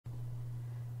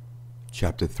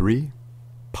Chapter 3,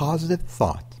 Positive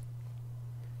Thought.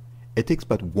 It takes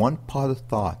but one positive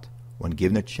thought, when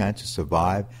given a chance, to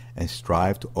survive and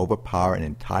strive to overpower an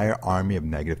entire army of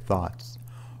negative thoughts.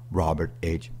 Robert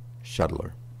H.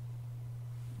 Schuttler.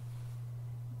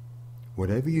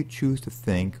 Whatever you choose to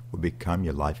think will become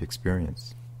your life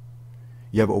experience.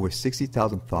 You have over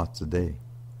 60,000 thoughts a day.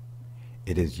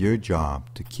 It is your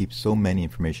job to keep so many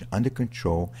information under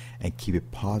control and keep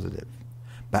it positive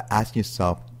by asking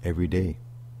yourself every day,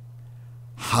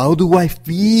 how do I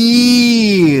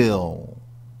feel?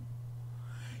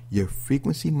 Your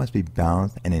frequency must be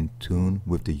balanced and in tune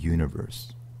with the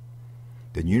universe.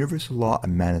 The universal law of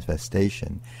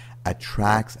manifestation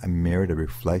attracts a mirror that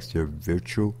reflects your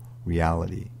virtual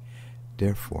reality.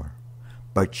 Therefore,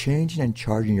 by changing and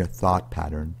charging your thought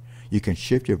pattern, you can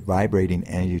shift your vibrating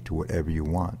energy to whatever you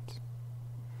want.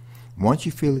 Once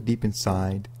you feel it deep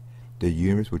inside, the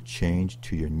universe will change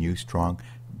to your new strong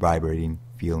vibrating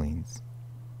feelings.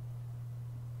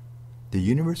 The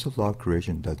universal law of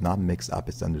creation does not mix up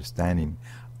its understanding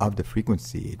of the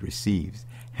frequency it receives.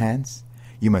 Hence,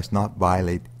 you must not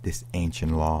violate this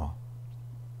ancient law.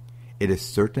 It is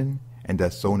certain and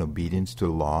does so in obedience to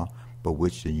the law by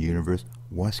which the universe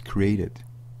was created.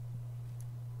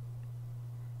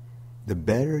 The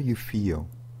better you feel,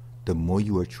 the more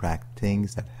you attract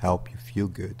things that help you feel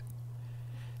good.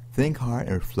 Think hard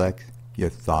and reflect your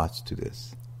thoughts to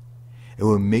this. It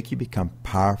will make you become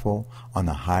powerful on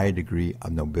a higher degree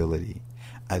of nobility,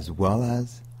 as well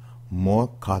as more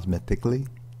cosmetically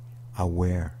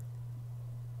aware.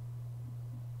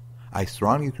 I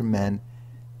strongly recommend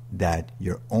that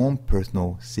your own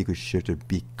personal secret shifter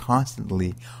be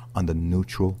constantly on the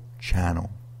neutral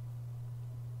channel.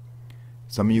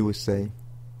 Some of you would say,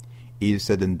 easier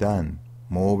said than done.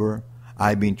 Moreover,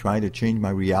 I've been trying to change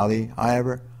my reality.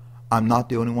 However, I'm not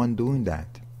the only one doing that.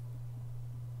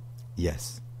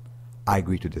 Yes, I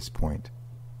agree to this point.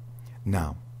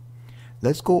 Now,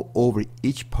 let's go over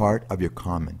each part of your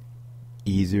comment.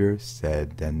 Easier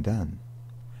said than done.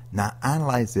 Now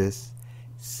analyze this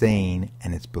saying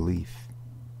and its belief.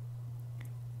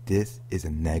 This is a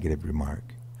negative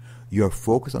remark. You are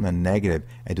focused on the negative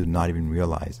and do not even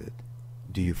realize it.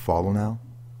 Do you follow now?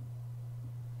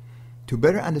 To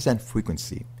better understand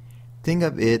frequency, think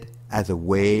of it as a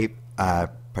wave, a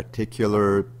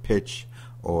particular pitch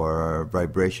or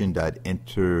vibration that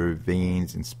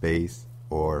intervenes in space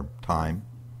or time.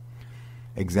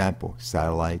 Example,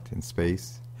 satellite in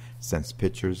space sends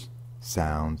pictures,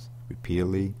 sounds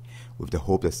repeatedly with the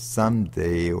hope that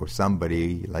someday or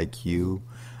somebody like you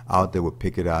out there will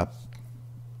pick it up,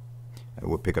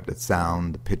 will pick up that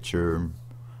sound, the picture,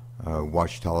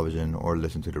 watch television or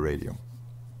listen to the radio.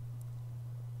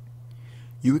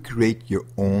 You will create your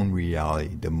own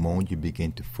reality the moment you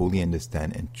begin to fully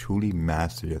understand and truly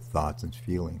master your thoughts and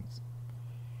feelings.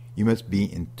 You must be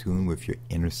in tune with your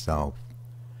inner self,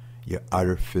 your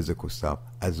utter physical self,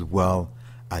 as well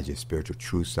as your spiritual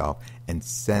true self, and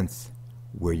sense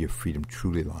where your freedom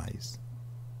truly lies.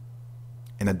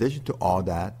 In addition to all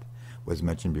that was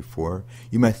mentioned before,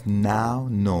 you must now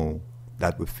know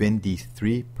that within these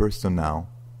three personnel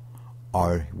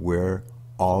are where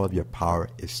all of your power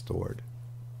is stored.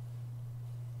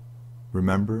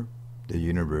 Remember, the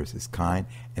universe is kind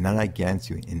and not against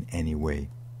you in any way.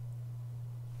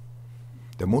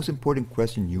 The most important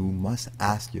question you must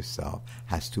ask yourself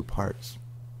has two parts.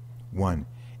 1.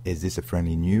 Is this a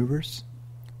friendly universe?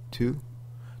 2.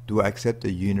 Do I accept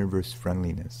the universe's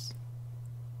friendliness?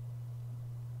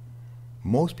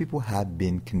 Most people have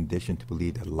been conditioned to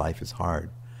believe that life is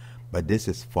hard, but this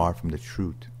is far from the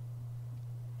truth.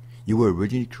 You were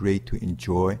originally created to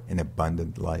enjoy an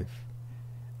abundant life.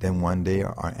 Then one day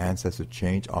our ancestors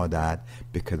changed all that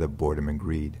because of boredom and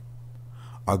greed.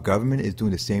 Our government is doing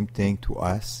the same thing to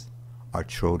us, our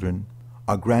children,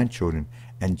 our grandchildren,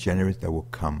 and generations that will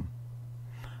come,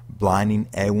 blinding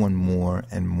everyone more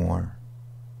and more.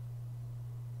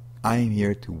 I am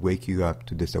here to wake you up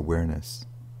to this awareness.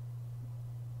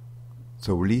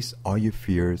 So release all your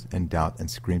fears and doubt and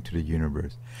scream to the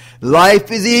universe. Life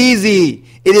is easy.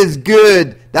 It is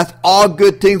good. That's all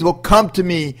good things will come to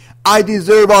me. I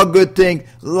deserve all good things.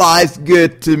 Life's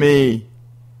good to me.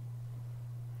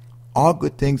 All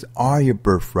good things are your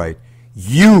birthright.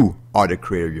 You are the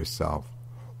creator of yourself.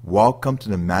 Welcome to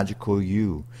the magical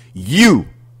you. You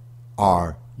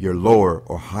are your lower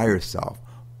or higher self,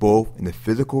 both in the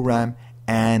physical realm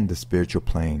and the spiritual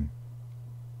plane.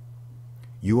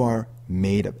 You are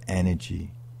made of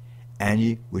energy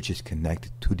which is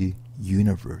connected to the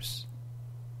universe.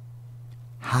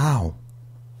 How?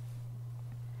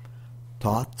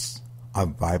 Thoughts are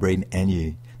vibrating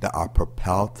energy that are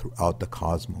propelled throughout the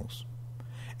cosmos.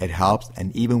 It helps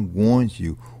and even warns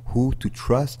you who to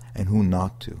trust and who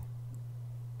not to.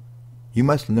 You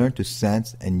must learn to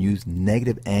sense and use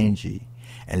negative energy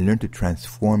and learn to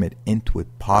transform it into a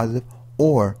positive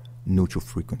or neutral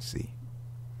frequency.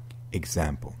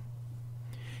 Example.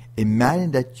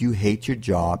 Imagine that you hate your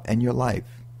job and your life.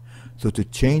 So to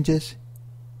change this,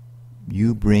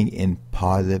 you bring in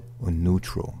positive or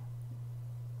neutral.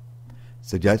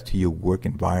 Suggest to your work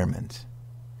environment.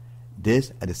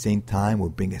 This, at the same time, will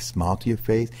bring a smile to your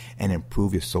face and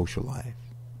improve your social life.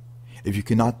 If you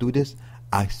cannot do this,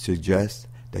 I suggest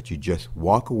that you just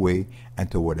walk away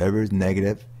until whatever is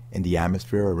negative in the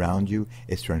atmosphere around you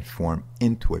is transformed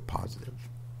into a positive.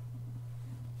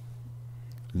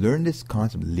 Learn this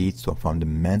concept leads to a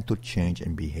fundamental change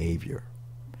in behavior.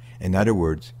 In other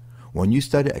words, when you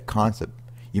study a concept,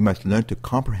 you must learn to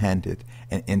comprehend it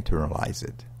and internalize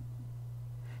it.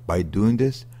 By doing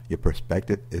this, your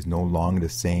perspective is no longer the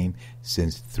same,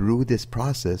 since through this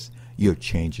process you have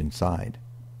changed inside.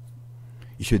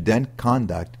 You should then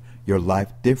conduct your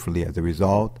life differently as a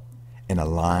result, and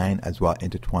align as well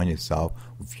intertwine yourself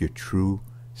with your true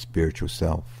spiritual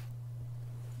self.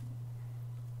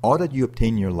 All that you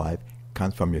obtain in your life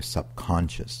comes from your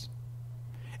subconscious.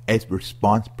 It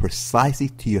responds precisely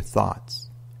to your thoughts.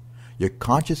 Your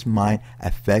conscious mind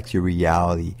affects your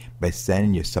reality by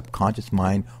sending your subconscious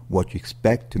mind what you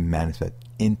expect to manifest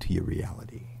into your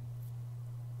reality.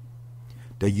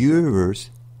 The universe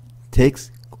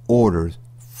takes orders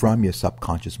from your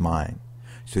subconscious mind,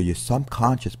 so your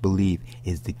subconscious belief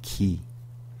is the key.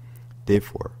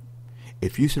 Therefore,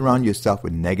 if you surround yourself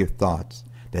with negative thoughts,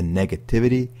 then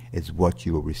negativity is what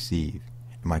you will receive.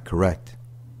 Am I correct?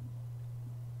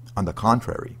 On the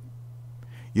contrary,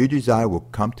 your desire will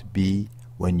come to be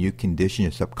when you condition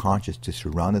your subconscious to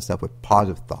surround itself with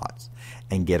positive thoughts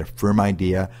and get a firm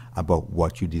idea about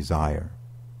what you desire.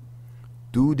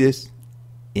 Do this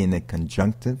in a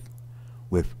conjunctive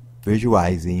with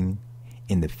visualizing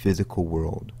in the physical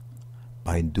world.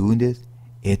 By doing this,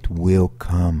 it will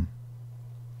come.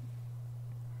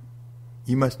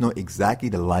 You must know exactly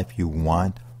the life you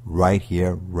want right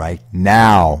here, right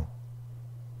now.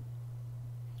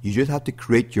 You just have to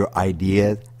create your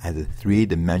ideas as a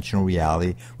three-dimensional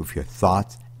reality with your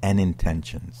thoughts and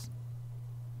intentions.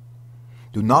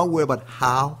 Do not worry about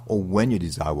how or when your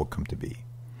desire will come to be.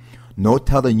 Nor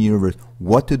tell the universe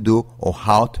what to do or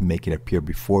how to make it appear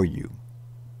before you.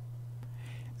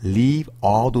 Leave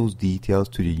all those details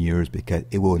to the universe, because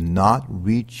it will not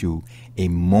reach you a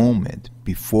moment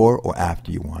before or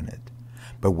after you want it,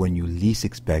 but when you least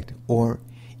expect, or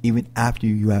even after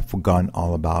you have forgotten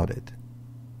all about it.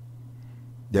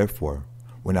 Therefore,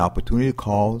 when opportunity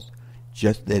calls,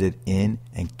 just let it in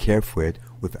and care for it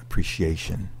with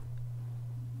appreciation.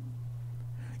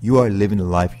 You are living the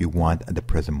life you want at the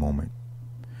present moment.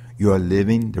 You are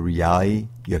living the reality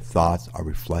your thoughts are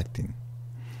reflecting.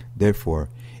 Therefore,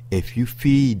 if you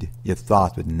feed your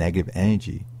thoughts with negative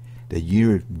energy, the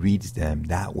universe reads them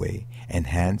that way, and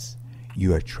hence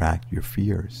you attract your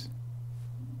fears.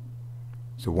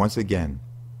 So once again,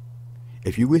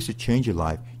 if you wish to change your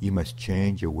life, you must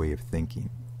change your way of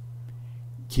thinking.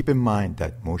 Keep in mind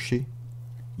that Moshe,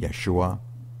 Yeshua,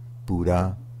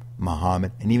 Buddha,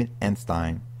 Muhammad, and even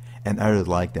Einstein and others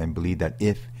like them believe that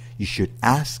if you should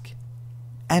ask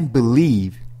and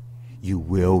believe, you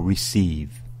will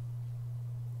receive.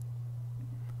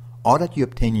 All that you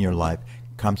obtain in your life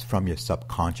comes from your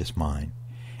subconscious mind.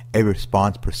 It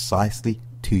responds precisely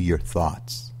to your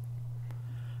thoughts.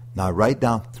 Now write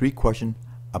down 3 questions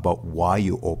about why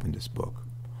you opened this book,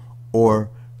 or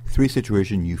 3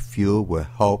 situations you feel will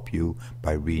help you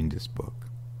by reading this book.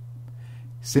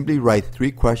 Simply write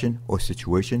 3 questions or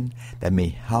situations that may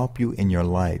help you in your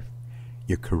life,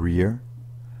 your career,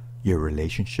 your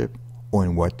relationship, or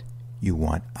in what you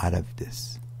want out of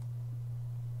this.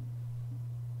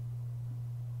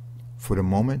 For the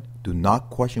moment, do not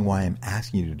question why I'm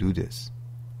asking you to do this.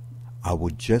 I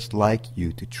would just like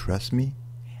you to trust me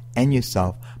and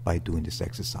yourself by doing this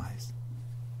exercise.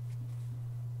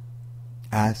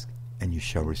 Ask and you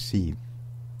shall receive.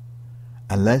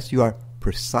 Unless you are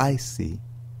precisely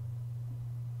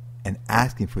and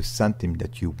asking for something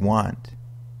that you want,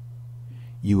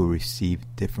 you will receive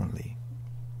differently.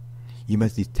 You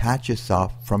must detach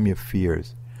yourself from your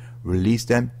fears, release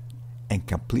them, and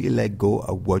completely let go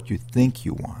of what you think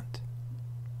you want.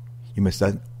 You must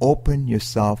then open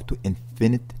yourself to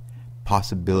infinite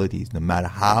possibilities, no matter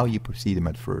how you perceive them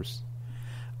at first.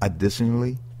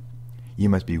 Additionally, you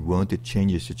must be willing to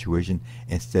change your situation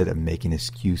instead of making an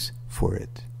excuse for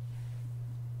it.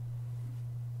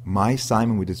 My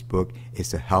assignment with this book is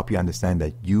to help you understand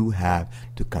that you have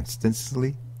to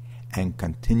consistently and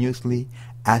continuously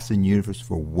ask the universe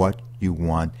for what you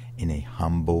want in a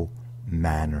humble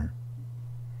manner.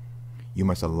 You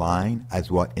must align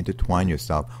as well intertwine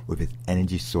yourself with its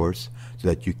energy source so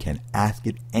that you can ask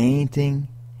it anything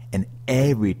and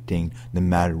everything, no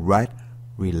matter what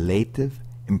relative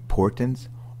importance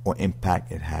or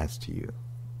impact it has to you.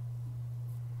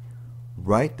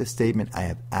 Write the statement I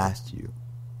have asked you,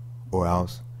 or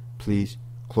else please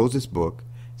close this book,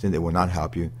 since it will not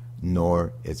help you,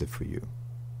 nor is it for you.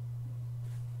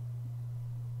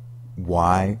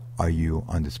 Why are you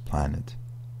on this planet?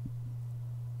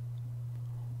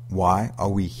 Why are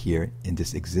we here in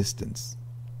this existence?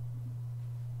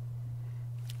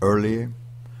 Earlier,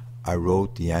 I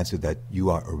wrote the answer that you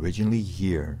are originally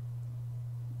here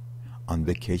on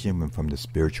vacation from the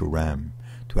spiritual realm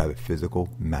to have a physical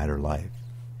matter life.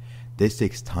 This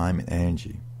takes time and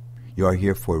energy. You are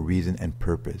here for a reason and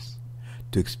purpose,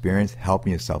 to experience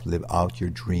helping yourself live out your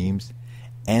dreams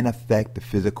and affect the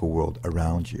physical world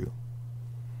around you.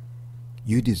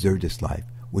 You deserve this life,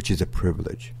 which is a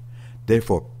privilege.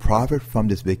 Therefore, profit from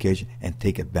this vacation and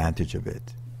take advantage of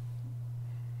it.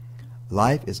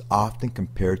 Life is often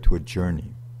compared to a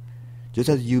journey. Just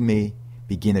as you may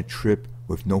begin a trip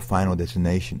with no final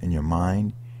destination in your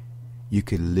mind, you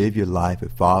could live your life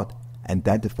without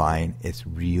identifying its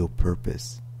real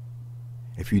purpose.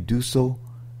 If you do so,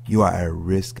 you are at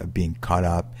risk of being caught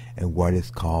up in what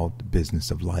is called the business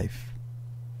of life.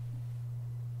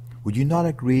 Would you not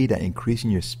agree that increasing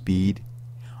your speed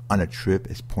on a trip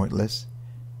is pointless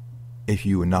if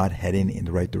you are not heading in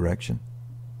the right direction?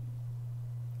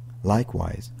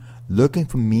 Likewise, looking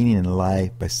for meaning in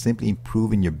life by simply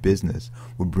improving your business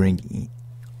will bring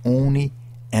only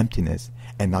emptiness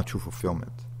and not true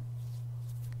fulfillment.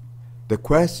 The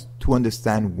quest to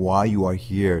understand why you are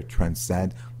here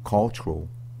transcends cultural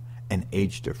and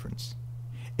age difference.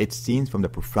 It stems from the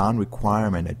profound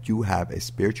requirement that you have a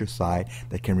spiritual side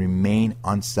that can remain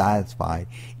unsatisfied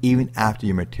even after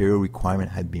your material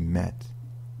requirement had been met.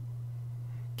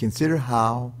 Consider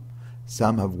how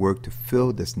some have worked to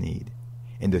fill this need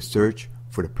in the search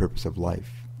for the purpose of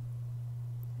life.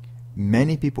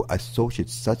 Many people associate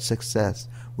such success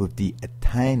with the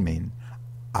attainment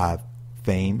of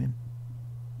fame,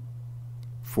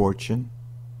 fortune,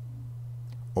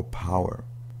 or power.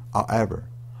 However,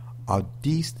 are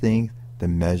these things the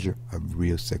measure of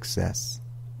real success?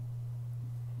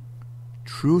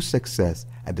 True success,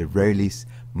 at the very least,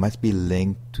 must be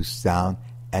linked to sound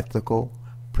ethical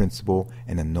principle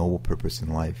and a noble purpose in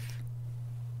life.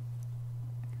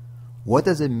 What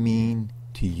does it mean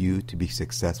to you to be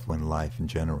successful in life in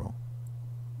general?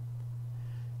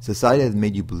 Society has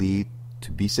made you believe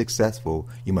to be successful,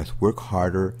 you must work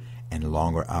harder and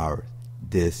longer hours.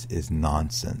 This is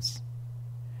nonsense.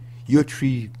 You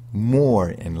achieve more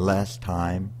in less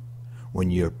time when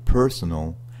your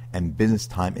personal and business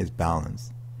time is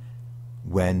balanced,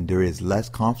 when there is less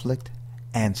conflict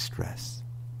and stress.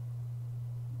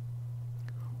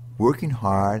 Working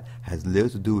hard has little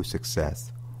to do with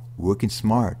success. Working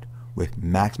smart with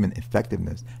maximum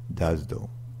effectiveness does, though.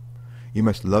 You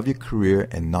must love your career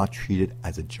and not treat it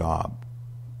as a job.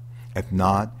 If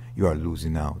not, you are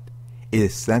losing out. It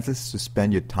is senseless to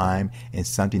spend your time in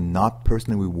something not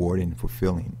personally rewarding and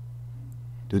fulfilling.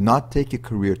 Do not take your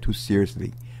career too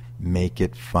seriously. Make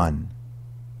it fun.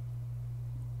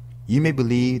 You may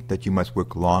believe that you must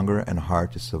work longer and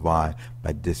harder to survive,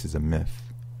 but this is a myth.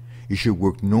 You should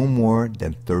work no more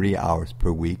than 30 hours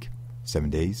per week, 7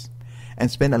 days, and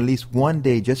spend at least one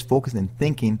day just focusing and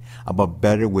thinking about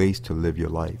better ways to live your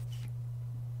life.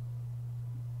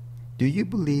 Do you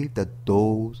believe that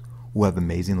those who have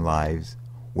amazing lives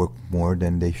work more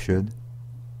than they should?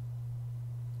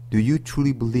 Do you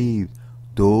truly believe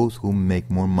those who make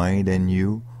more money than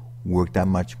you work that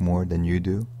much more than you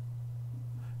do?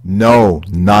 No,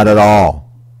 not at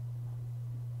all.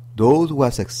 Those who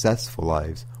have successful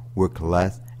lives work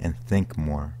less and think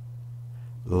more.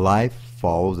 Life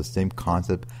follows the same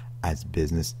concept as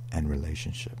business and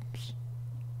relationships.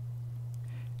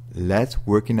 Less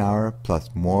working hour plus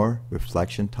more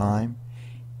reflection time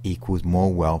equals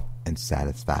more wealth and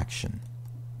satisfaction.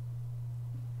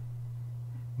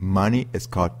 Money is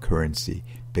called currency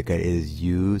because it is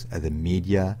used as a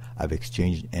media of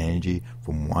exchanging energy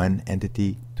from one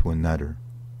entity to another.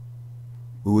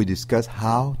 We will discuss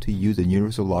how to use the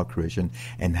universal law of creation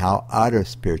and how other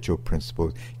spiritual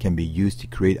principles can be used to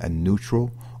create a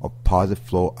neutral or positive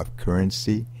flow of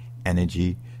currency,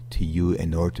 energy to you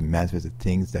in order to manifest the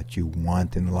things that you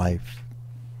want in life.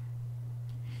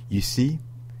 You see,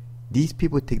 these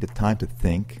people take the time to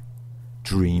think,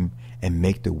 dream, and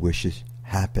make their wishes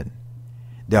happen.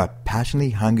 They are passionately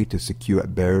hungry to secure a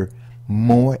better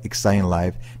more exciting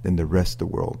life than the rest of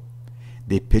the world.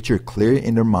 They picture clearly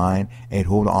in their mind and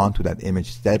hold on to that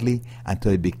image steadily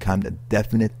until it becomes a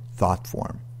definite thought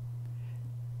form.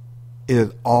 It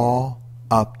is all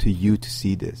up to you to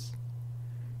see this.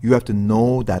 You have to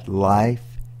know that life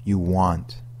you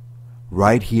want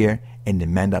right here and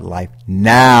demand that life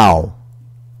now.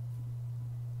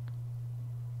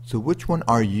 So which one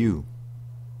are you?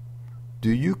 Do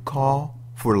you call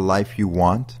for the life you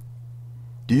want?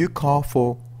 Do you call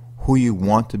for who you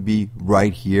want to be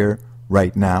right here,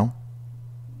 right now?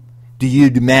 Do you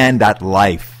demand that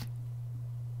life?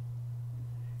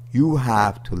 You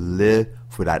have to live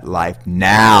for that life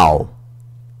now.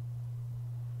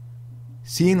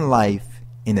 Seeing life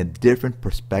in a different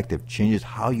perspective changes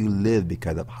how you live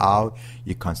because of how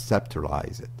you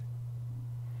conceptualize it.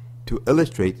 To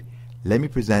illustrate, let me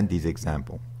present these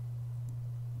examples.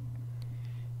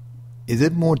 Is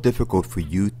it more difficult for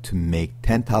you to make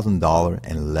 $10,000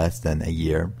 in less than a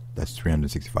year, that's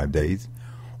 365 days,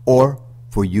 or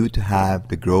for you to have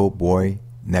the girl boy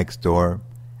next door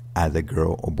as a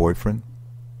girl or boyfriend?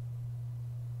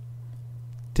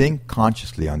 Think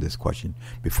consciously on this question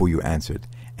before you answer it,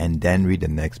 and then read the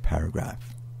next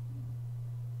paragraph.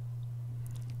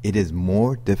 It is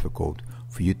more difficult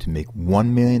for you to make $1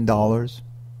 million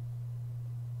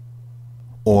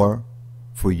or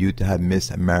for you to have Miss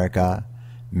America,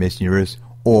 Miss Universe,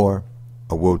 or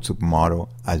a world supermodel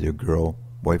as your girl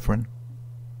boyfriend?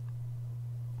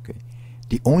 Okay.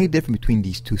 The only difference between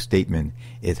these two statements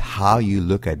is how you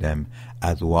look at them,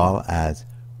 as well as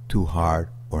too hard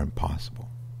or impossible.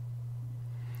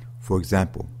 For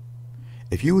example,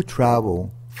 if you would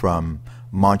travel from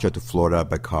Montreal to Florida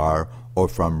by car or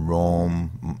from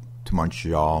Rome to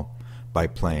Montreal by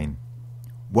plane,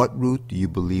 what route do you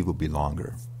believe would be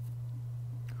longer?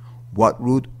 What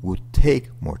route would take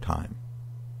more time?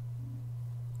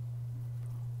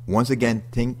 Once again,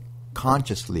 think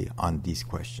consciously on these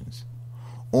questions.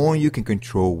 Only you can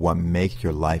control what makes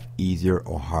your life easier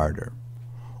or harder.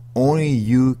 Only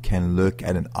you can look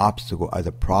at an obstacle as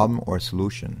a problem or a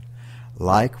solution.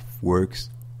 Life works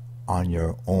on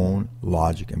your own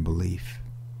logic and belief.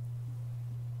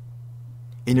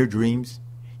 In your dreams,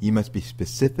 you must be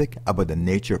specific about the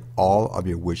nature of all of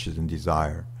your wishes and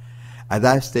desire. As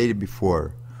I've stated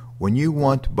before, when you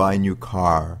want to buy a new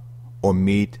car or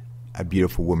meet a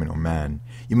beautiful woman or man,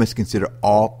 you must consider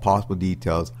all possible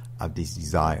details of this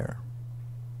desire.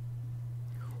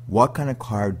 What kind of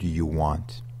car do you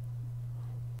want?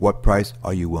 What price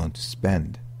are you willing to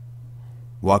spend?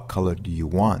 What color do you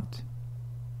want?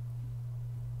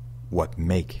 What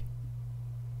make?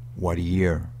 What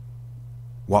year?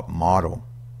 What model?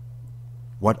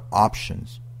 What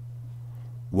options?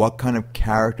 What kind of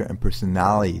character and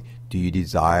personality do you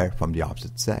desire from the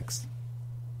opposite sex?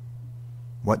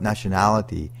 What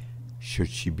nationality should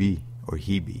she be or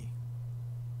he be?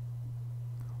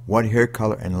 What hair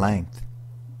color and length?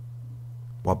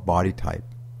 What body type?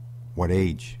 What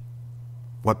age?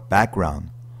 What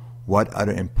background? What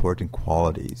other important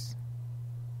qualities?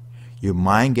 Your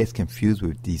mind gets confused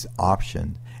with these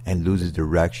options and loses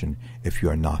direction if you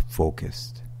are not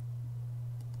focused.